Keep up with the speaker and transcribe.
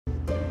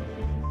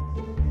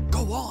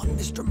Go on,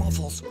 Mr.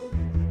 Muffles.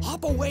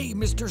 Hop away,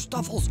 Mr.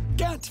 Stuffles.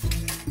 Get!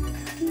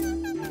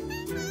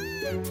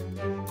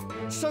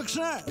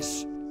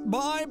 Success!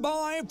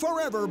 Bye-bye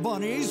forever,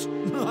 bunnies.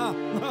 Rangers,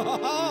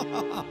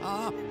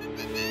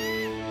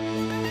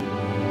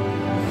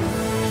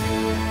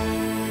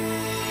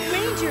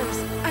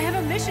 I have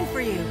a mission for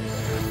you.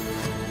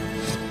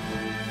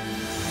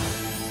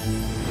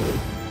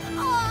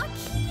 Aw,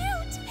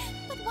 cute!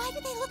 But why do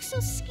they look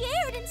so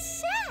scared and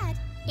sad?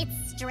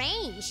 It's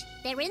strange.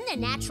 They're in their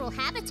natural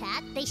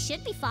habitat. They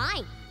should be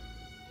fine.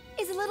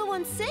 Is the little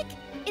one sick?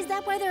 Is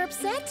that why they're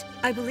upset?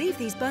 I believe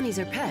these bunnies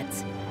are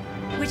pets,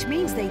 which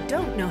means they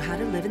don't know how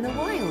to live in the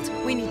wild.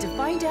 We need to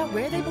find out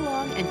where they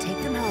belong and take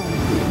them home.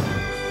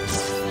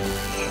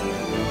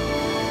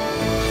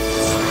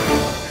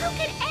 How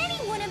could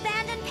anyone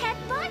abandon pet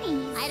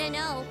bunnies? I don't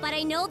know, but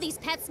I know these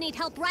pets need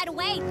help right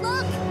away.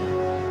 Look!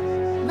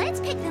 Let's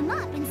pick them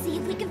up and see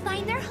if we can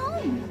find their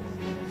home.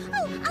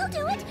 Oh, I'll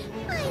do it!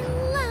 I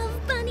love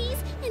bunnies,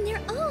 and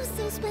their oh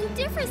so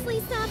splendiferously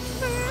soft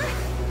fur.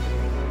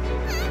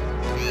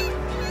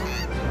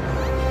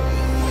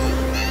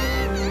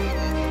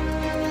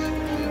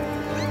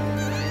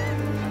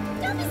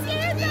 Don't be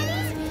scared,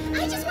 bunnies! I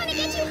just want to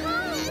get you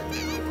home!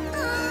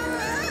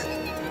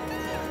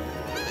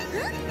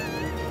 Huh?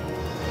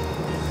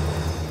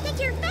 Think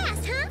you're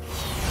fast, huh?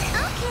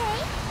 Okay.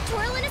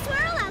 Twirl and a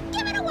swirl, I'll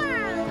give it a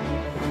whirl!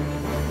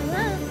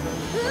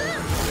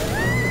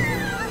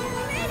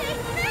 Ready!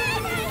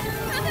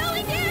 I'm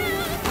going down!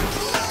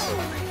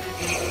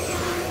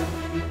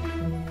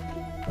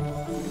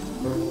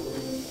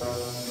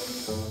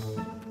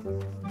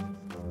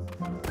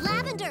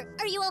 Lavender,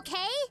 are you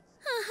okay?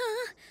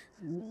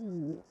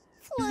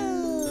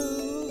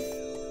 Floof.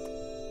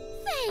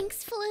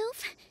 Thanks,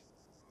 Floof.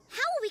 How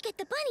will we get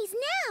the bunnies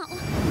now?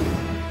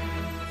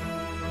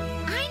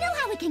 I know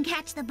how we can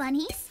catch the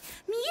bunnies.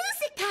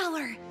 Music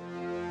power!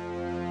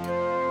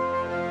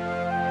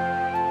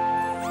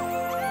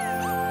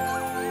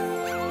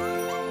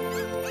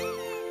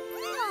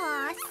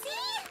 Aw,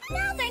 see?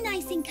 Now they're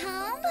nice and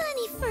calm.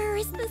 Bunny fur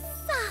is the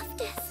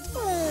softest.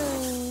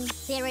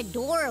 They're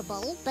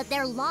adorable, but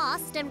they're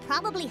lost and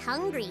probably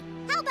hungry.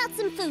 How about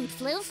some food,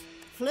 Floof?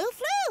 Floof,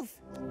 floof!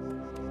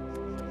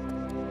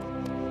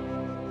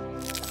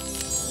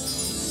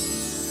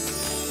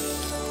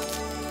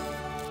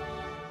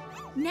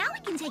 Now we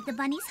can take the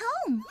bunnies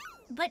home.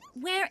 But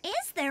where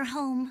is their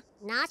home?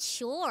 Not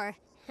sure.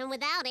 And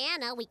without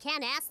Anna, we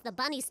can't ask the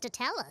bunnies to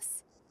tell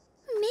us.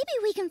 Maybe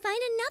we can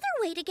find another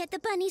way to get the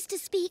bunnies to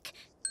speak.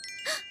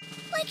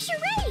 Like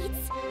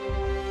charades!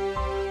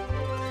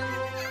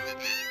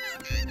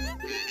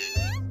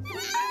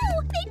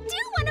 Oh, they do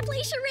want to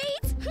play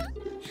charades!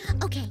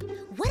 Okay,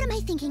 what am I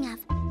thinking of?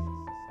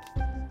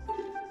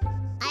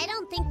 I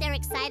don't think they're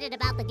excited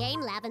about the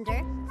game,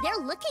 Lavender. They're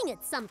looking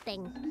at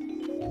something.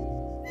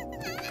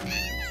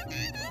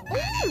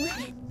 Ooh,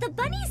 the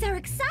bunnies are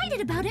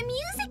excited about a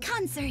music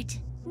concert.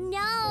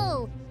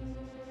 No!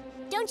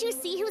 Don't you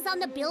see who's on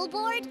the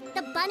billboard?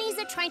 The bunnies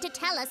are trying to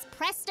tell us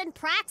Preston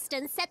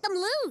Praxton set them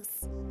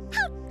loose.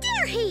 How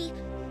dare he!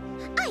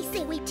 I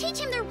say we teach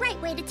him the right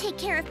way to take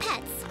care of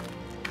pets.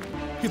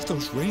 If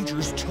those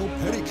rangers tell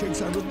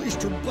Pettycakes I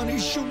released her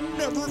bunnies, she'll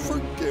never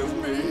forgive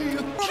me.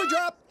 Bobby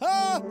drop!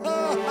 Ha, ha,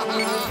 ha,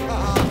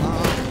 ha,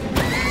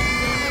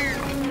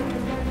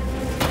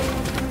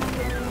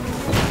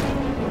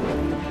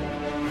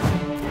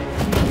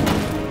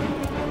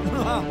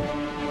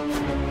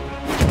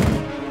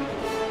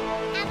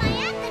 Am I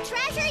at the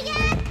treasure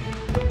yet?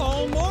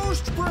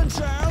 Almost,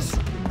 princess!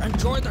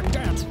 Enjoy the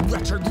dance,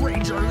 wretched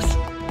rangers!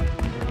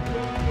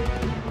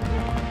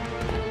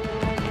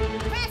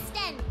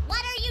 Preston,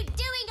 what are you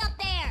doing up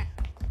there?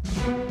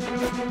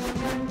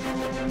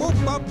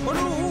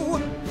 Boop-bop-ba-doo!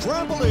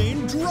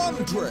 Trampoline drum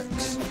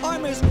tricks!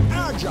 I'm as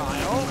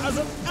agile as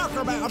an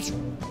acrobat!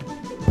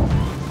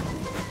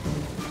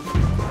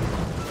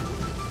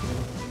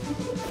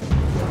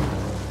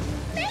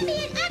 Maybe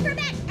an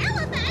acrobat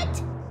elephant!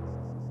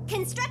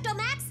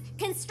 Constructomax,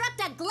 construct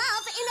a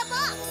glove in a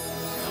box!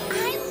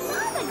 I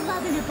love a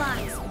glove in a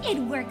box. It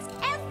works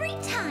every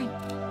time.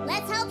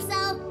 Let's hope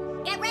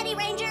so. Get ready,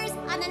 Rangers.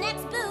 On the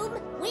next boom,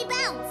 we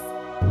bounce.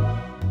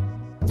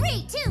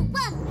 3, 2, 1,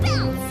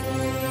 bounce!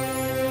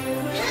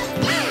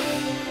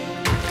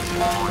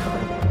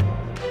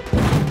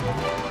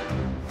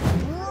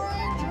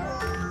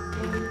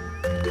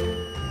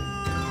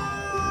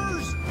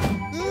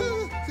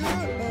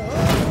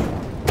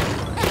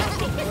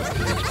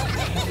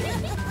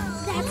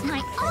 That's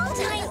my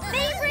all-time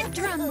favorite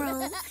drum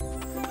roll.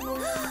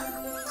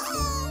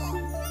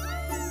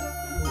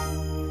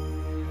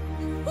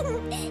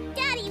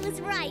 Daddy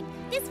was right.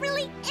 This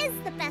really is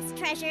the best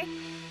treasure.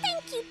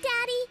 Thank you,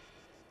 Daddy.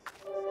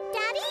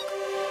 Daddy?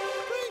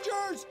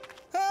 Rangers,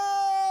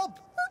 help!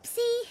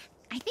 Oopsie.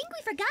 I think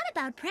we forgot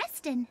about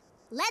Preston.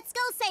 Let's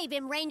go save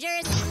him,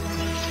 Rangers.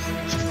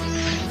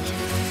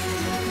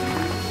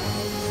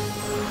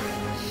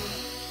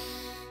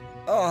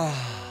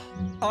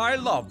 I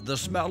love the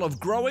smell of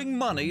growing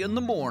money in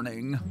the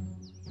morning.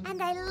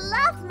 And I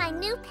love my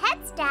new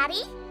pets,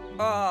 Daddy.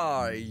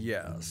 Ah,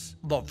 yes.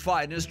 The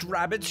finest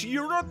rabbits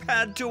Europe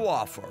had to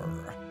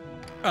offer.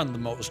 And the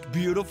most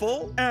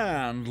beautiful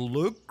and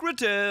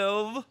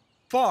lucrative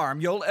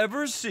farm you'll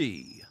ever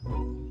see.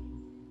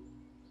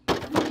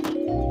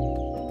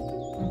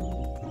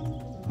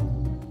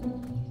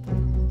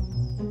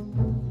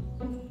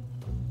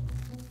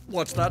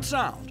 What's that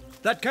sound?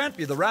 That can't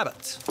be the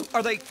rabbits.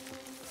 Are they...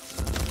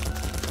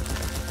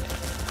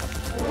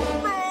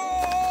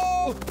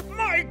 No!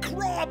 My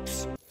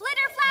crops!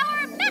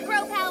 Flitterflower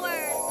macro power!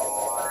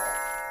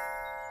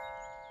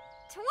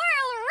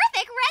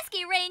 Twirlerific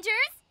Rescue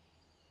Rangers!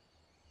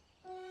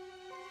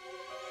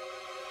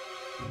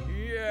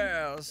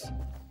 Yes,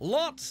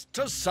 lots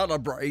to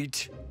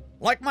celebrate.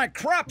 Like my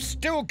crops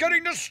still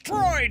getting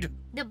destroyed!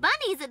 The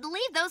bunnies would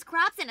leave those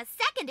crops in a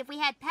second if we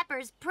had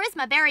Pepper's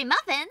Prisma Berry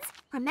muffins.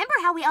 Remember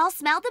how we all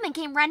smelled them and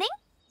came running?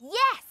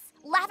 Yes!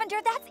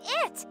 Lavender, that's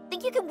it!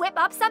 Think you can whip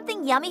up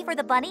something yummy for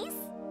the bunnies?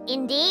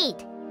 Indeed.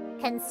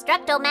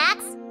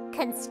 Constructomax,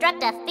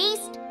 construct a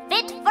feast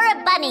fit for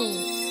a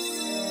bunny.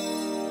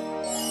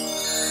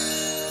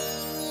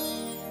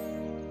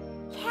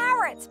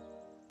 Carrots!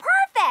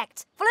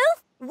 Perfect!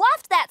 Floof,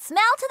 waft that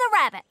smell to the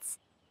rabbits.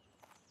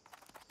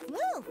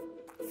 Floof.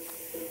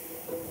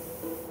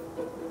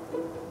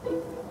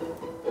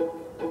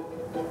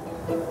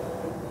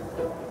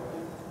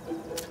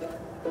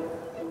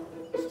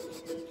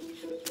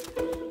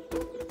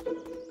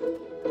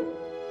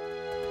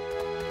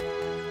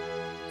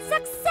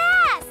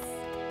 Success!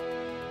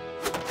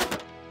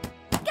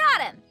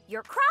 Got him!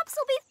 Your crops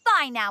will be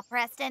fine now,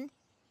 Preston.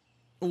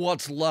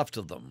 What's left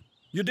of them?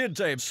 You did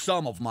save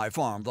some of my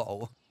farm,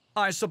 though.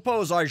 I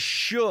suppose I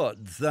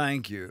should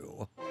thank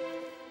you.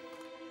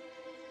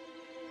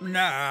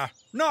 Nah,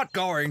 not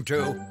going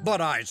to,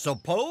 but I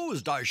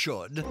supposed I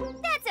should.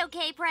 That's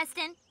okay,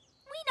 Preston.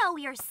 We know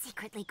you're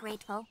secretly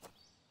grateful.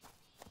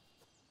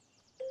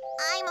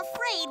 I'm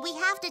afraid we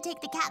have to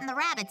take the cat and the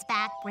rabbits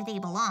back where they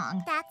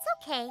belong. That's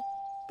okay.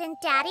 Then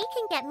Daddy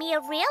can get me a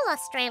real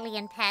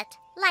Australian pet,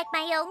 like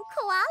my own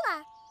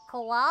koala.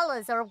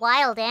 Koalas are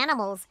wild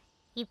animals.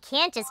 You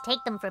can't just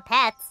take them for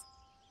pets.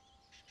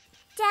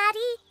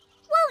 Daddy,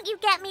 won't you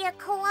get me a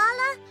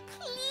koala?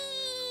 Please?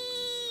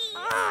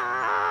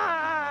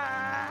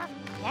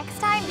 Next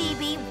time,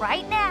 BB,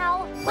 right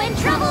now. When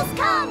troubles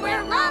come,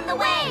 we're on the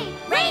way.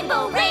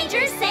 Rainbow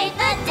Rangers save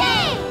the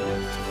day.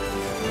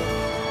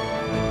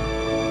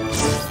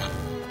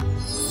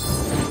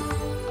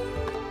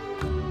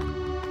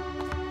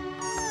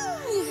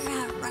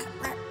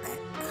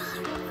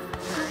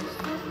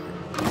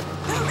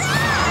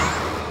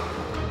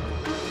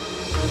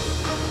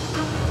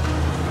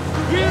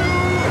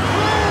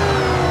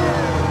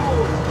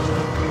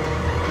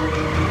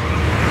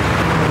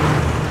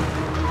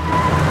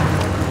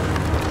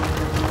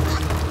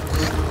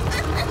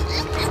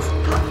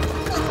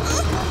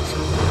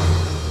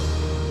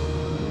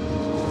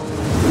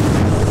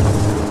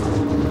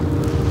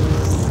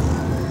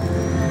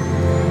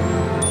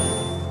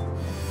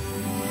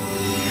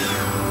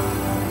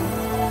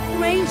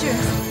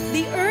 Rangers,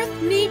 the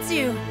Earth needs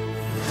you.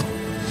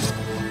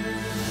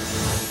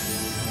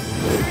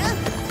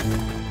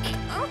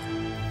 Oh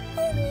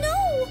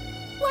no!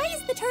 Why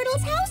is the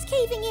turtle's house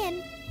caving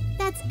in?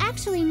 That's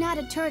actually not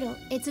a turtle.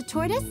 It's a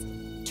tortoise.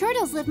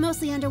 Turtles live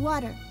mostly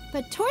underwater,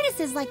 but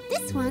tortoises like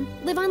this one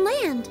live on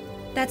land.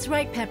 That's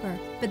right, Pepper.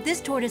 But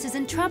this tortoise is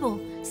in trouble.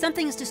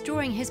 Something is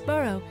destroying his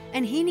burrow,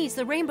 and he needs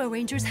the Rainbow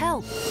Rangers'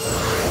 help.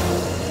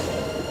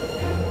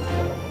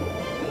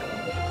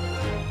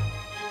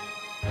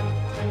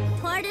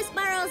 Tortoise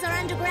burrows are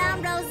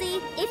underground,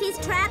 Rosie. If he's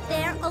trapped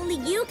there, only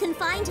you can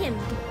find him.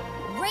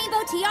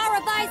 Rainbow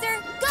Tiara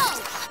Visor, go!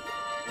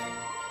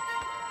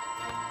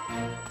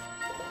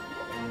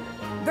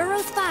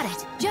 Burrow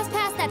spotted, just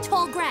past that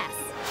tall grass.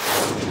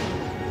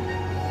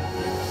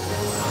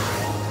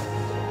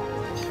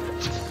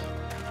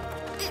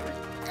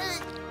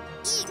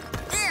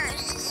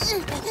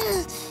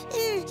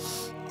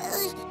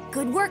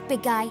 Good work,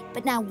 big guy,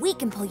 but now we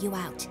can pull you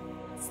out.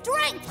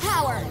 Strength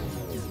power!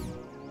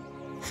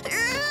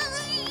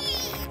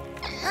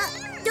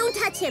 Don't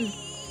touch him.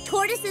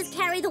 Tortoises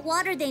carry the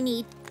water they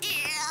need.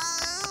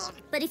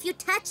 But if you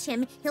touch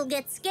him, he'll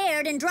get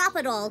scared and drop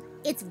it all.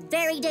 It's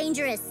very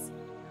dangerous.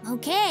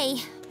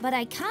 Okay, but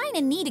I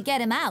kinda need to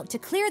get him out to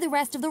clear the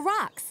rest of the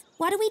rocks.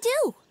 What do we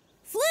do?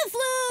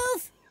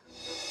 Floof!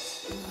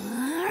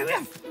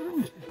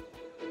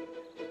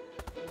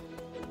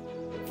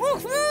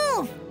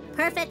 Floof!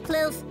 Perfect,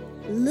 Floof.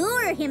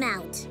 Lure him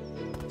out.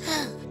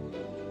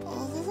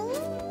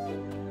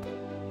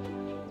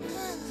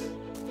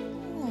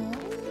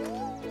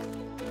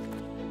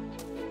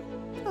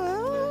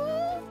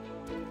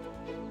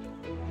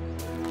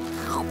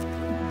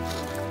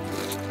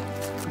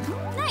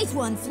 Nice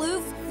one,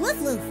 Floof.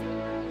 Floof.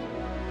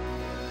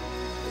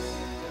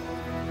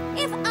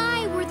 If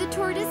I were the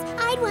tortoise,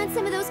 I'd want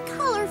some of those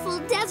colorful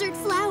desert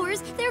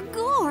flowers. They're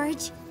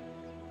gorge.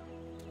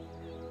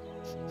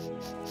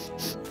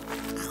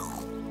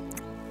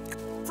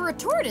 For a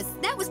tortoise,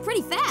 that was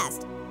pretty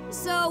fast.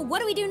 So what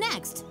do we do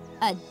next?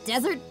 A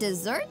desert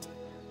dessert?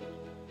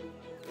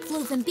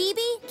 Floof and BB,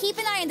 keep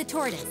an eye on the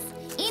tortoise.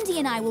 Indy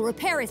and I will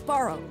repair his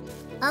burrow.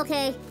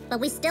 Okay,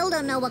 but we still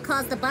don't know what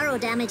caused the burrow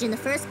damage in the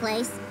first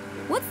place.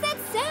 What's that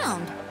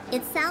sound?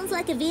 It sounds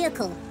like a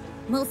vehicle.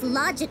 Most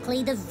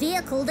logically, the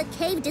vehicle that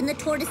caved in the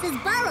tortoise's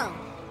burrow.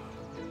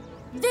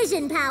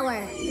 Vision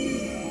power!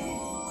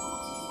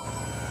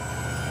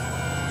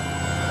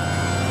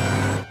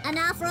 An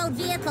off-road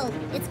vehicle.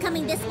 It's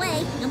coming this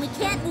way, and we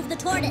can't move the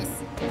tortoise.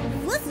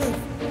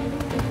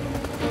 Floof.